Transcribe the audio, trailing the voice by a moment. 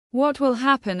What will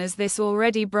happen as this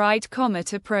already bright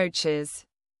comet approaches?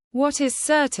 What is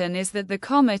certain is that the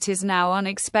comet is now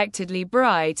unexpectedly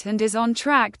bright and is on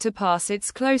track to pass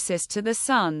its closest to the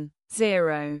Sun,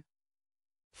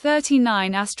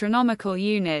 0.39 astronomical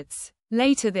units,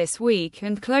 later this week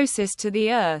and closest to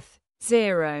the Earth,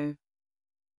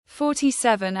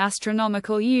 0.47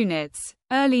 astronomical units,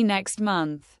 early next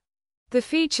month. The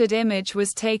featured image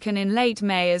was taken in late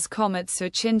May as Comet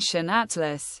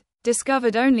Tsuchinshan-ATLAS,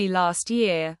 discovered only last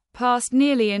year, passed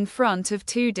nearly in front of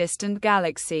two distant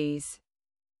galaxies.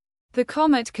 The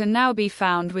comet can now be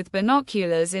found with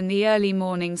binoculars in the early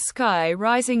morning sky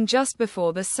rising just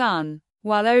before the Sun,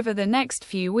 while over the next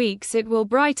few weeks it will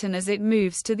brighten as it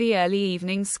moves to the early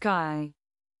evening sky.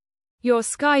 Your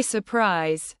sky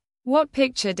surprise. What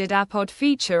picture did APOD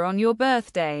feature on your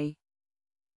birthday?